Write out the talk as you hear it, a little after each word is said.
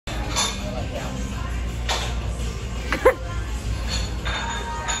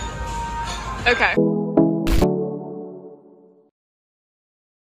Okay.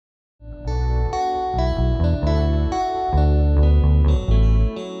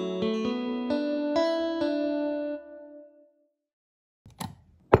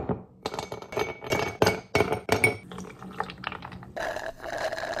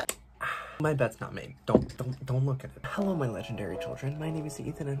 My bed's not made. Don't look at it. Hello, my legendary children. My name is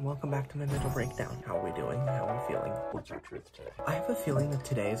Ethan, and welcome back to my mental breakdown. How are we doing? How are we feeling? What's your truth today? I have a feeling that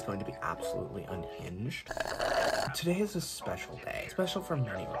today is going to be absolutely unhinged. Today is a special day. Special for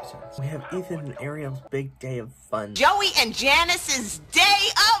many reasons. We have Ethan and Ariel's big day of fun. Joey and Janice's day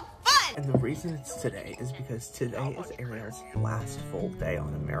of fun! And the reason it's today is because today is Ariel's last full day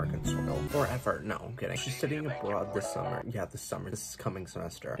on American soil. Forever. No, I'm kidding. She's studying abroad this summer. Yeah, this summer. This coming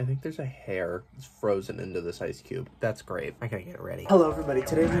semester. I think there's a hair that's frozen into this ice cube. That's great. I gotta get ready. Hello, everybody.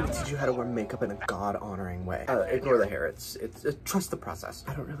 Today I'm gonna teach you how to wear makeup in a God-honoring way. Ignore the hair. It's trust the process.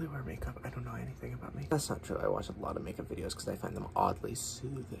 I don't really wear makeup. I don't know anything about makeup. That's not true. I watch a lot of makeup videos because I find them oddly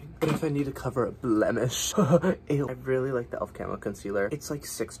soothing. But if I need to cover a blemish, ew. I really like the e.l.f. Camo Concealer. It's like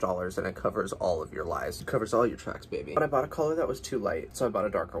 $6 and it covers all of your lies. It covers all your tracks, baby. But I bought a color that was too light, so I bought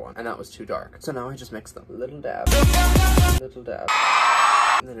a darker one, and that was too dark. So now I just mix them. Little dab, little dab,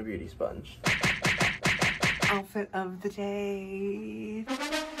 and then a beauty sponge. Outfit of the day.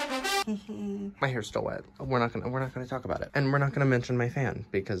 My hair's still wet. We're not gonna talk about it. And we're not gonna mention my fan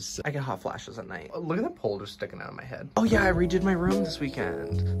because I get hot flashes at night. Look at that pole just sticking out of my head. Oh yeah, I redid my room this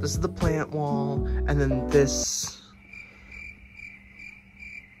weekend. This is the plant wall, and then this.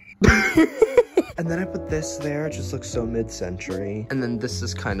 And then I put this there, it just looks so mid-century. And then this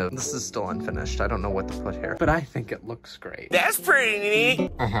is still unfinished. I don't know what to put here, but I think it looks great. That's pretty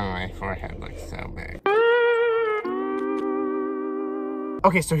neat. My forehead looks so big.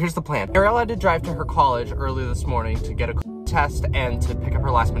 Okay, so here's the plan. Ariel had to drive to her college early this morning to get a test and to pick up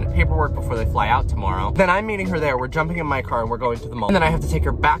her last minute paperwork before they fly out tomorrow. Then I'm meeting her there. We're jumping in my car and we're going to the mall. And then I have to take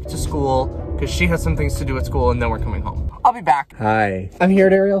her back to school because she has some things to do at school, and then we're coming home. I'll be back. Hi. I'm here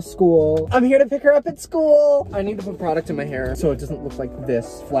at Ariel's school. I'm here to pick her up at school. I need to put product in my hair so it doesn't look like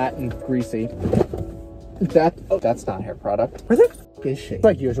this, flat and greasy. That's not hair product. Where the f is she?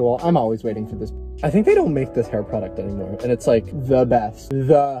 Like usual, I'm always waiting for this. I think they don't make this hair product anymore, and it's like the best.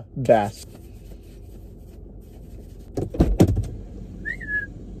 The best.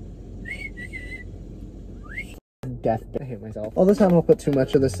 Death. I hate myself. All the time I'll put too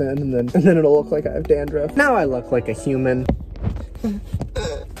much of this in, and then it'll look like I have dandruff. Now I look like a human.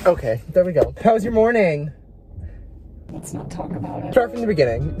 Okay, there we go. How was your morning? Let's not talk about it. Start from the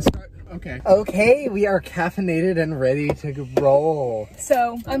beginning. Okay. Okay, we are caffeinated and ready to roll.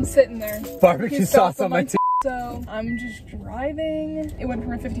 So, I'm sitting there. Barbecue sauce on my teeth. So, I'm just driving. It went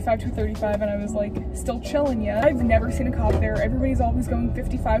from a 55 to a 35 and I was like, still chilling yet. I've never seen a cop there. Everybody's always going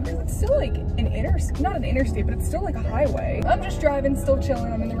 55 because it's still like not an interstate, but it's still like a highway. I'm just driving, still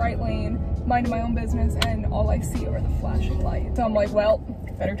chilling. I'm in the right lane, minding my own business, and all I see are the flashing lights. So I'm like, well,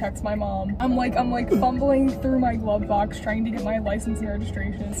 better text my mom. I'm like fumbling through my glove box trying to get my license and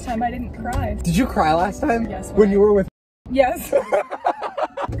registration. This time I didn't cry. Did you cry last time? Yes. When you were with? Yes.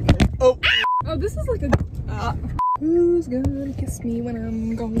 Oh. Oh, this is like a. Who's gonna kiss me when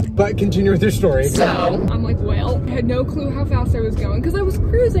I'm gone? But continue with your story. So, I'm like, well, I had no clue how fast I was going because I was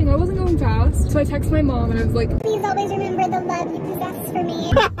cruising. I wasn't going fast. So I texted my mom and I was like, please always remember the love you possess for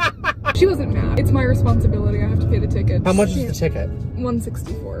me. She wasn't mad. It's my responsibility. I have to pay the ticket. How much is the ticket?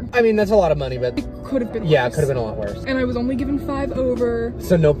 $164. I mean, that's a lot of money, but it could have been worse. Yeah, it could have been a lot worse. And I was only given 5 over.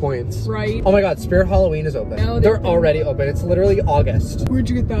 So no points. Right. Oh my god, Spirit Halloween is open. No, they're already open. It's literally August. Where'd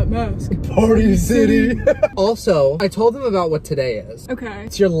you get that mask? Party City. Also, I told them about what today is. Okay.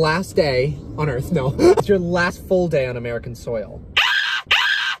 It's your last day on Earth. No. It's your last full day on American soil.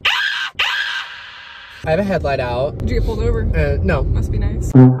 I have a headlight out. Did you get pulled over? No. Must be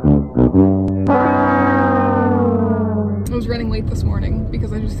nice. I was running late this morning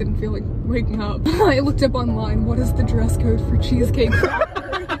because I just didn't feel like waking up. I looked up online, what is the dress code for Cheesecake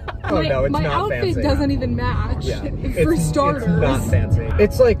Factory? Oh no, it's my not outfit fancy. doesn't even match. Yeah, for starters. It's not fancy.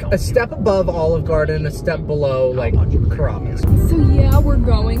 It's like a step above Olive Garden, a step below like Carrabba's. So yeah, we're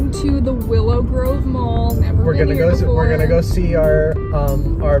going to the Willow Grove Mall. We're gonna go see our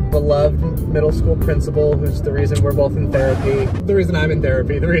beloved middle school principal, who's the reason we're both in therapy. The reason I'm in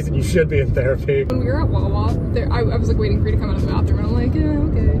therapy. The reason you should be in therapy. When we were at Wawa, I was like waiting for you to come out of the bathroom, and I'm like, yeah,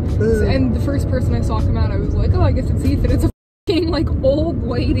 okay. And the first person I saw come out, I was like, oh, I guess it's Ethan. It's a like old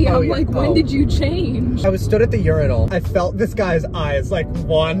lady. I'm like, when did you change? I was stood at the urinal. I felt this guy's eyes like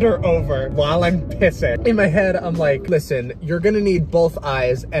wander over while I'm pissing. In my head, I'm like, listen, you're gonna need both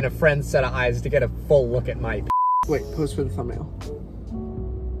eyes and a friend's set of eyes to get a full look at my. Wait, pose for the thumbnail.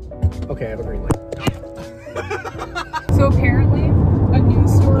 Okay, I have a green light. So apparently, a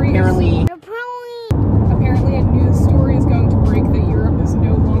news story. Apparently, a news story is going to break that Europe is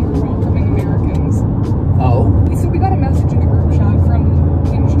no longer welcoming Americans. Oh? So we got a message in the group chat from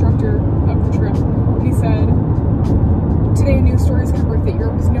the instructor of the trip, and he said, today a news story is going to break that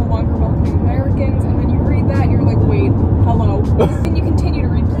Europe is no longer welcoming Americans, and then you read that and you're like, wait, hello. And you continue to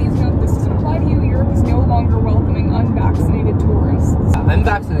read, please note this doesn't apply to you, Europe is no longer welcoming unvaccinated tourists. I'm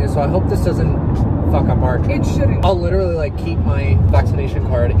vaccinated, so I hope this doesn't fuck up our trip. It shouldn't. I'll literally like keep my vaccination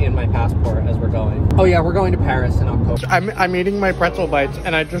card in my passport as we're going. Oh yeah, we're going to Paris in October. I'm eating my pretzel bites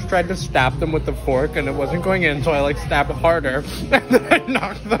and I just tried to stab them with the fork and it wasn't going in, so I like stabbed harder and then I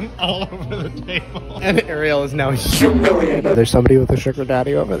knocked them all over the table. And Ariel is now humiliated. There's somebody with a sugar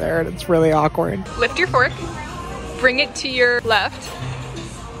daddy over there and it's really awkward. Lift your fork, bring it to your left,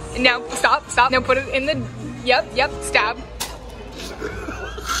 and now stop, now put it in the, yep, stab.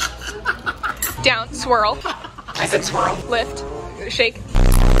 Down, swirl. I said swirl. Lift, shake.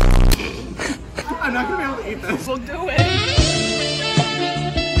 I'm not gonna be able to eat this. We'll do it.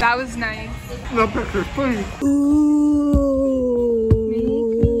 That was nice. No pictures, please. Ooh.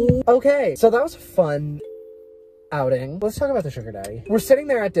 Okay, so that was a fun outing. Let's talk about the sugar daddy. We're sitting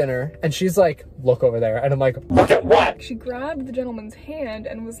there at dinner and she's like, look over there. And I'm like, look at what? She grabbed the gentleman's hand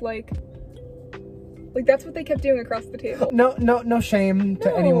and was like that's what they kept doing across the table. No shame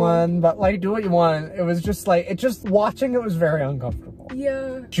to anyone, but like, do what you want. It was just like, watching it was very uncomfortable.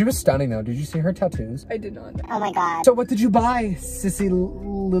 Yeah. She was stunning though. Did you see her tattoos? I did not. Oh my god. So what did you buy, sissy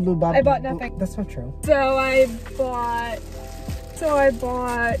little bub? I bought nothing. That's not true. So I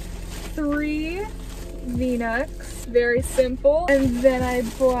bought 3 V-necks, very simple. And then I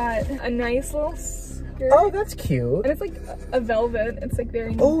bought a nice little skirt. Oh, that's cute. And it's like a velvet. It's like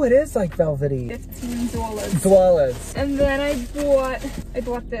very nice. Oh, it is like velvety. $15. And then I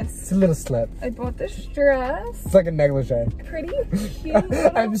bought this. It's a little slip. I bought this dress. It's like a negligee. Pretty cute.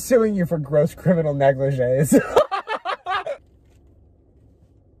 I'm suing you for gross criminal negligees.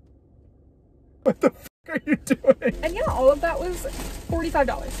 What the f are you doing? And yeah, all of that was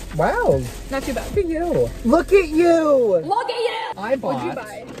 $45. Wow. Not too bad. Look at you. Look at you. Look at you. I bought. What'd you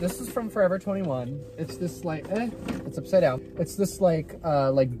buy? This is from Forever 21. It's this like, it's upside down. It's this like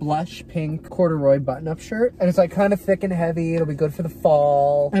blush pink corduroy button-up shirt, and it's like kind of thick and heavy. It'll be good for the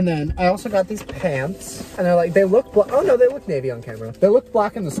fall. And then I also got these pants, and they're like, they look black. Oh no, they look navy on camera. They look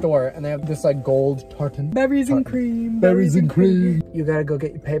black in the store, and they have this like gold tartan. Berries and cream. Berries and cream. You gotta go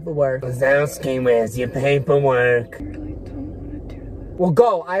get your paperwork. Wazowski, where's your paperwork? I really don't want to do that. Well,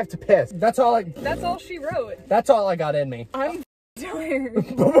 go. I have to piss. That's all she wrote. That's all I got in me. I'm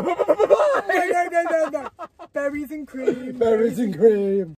tired. No. Berries and cream. Berries and cream.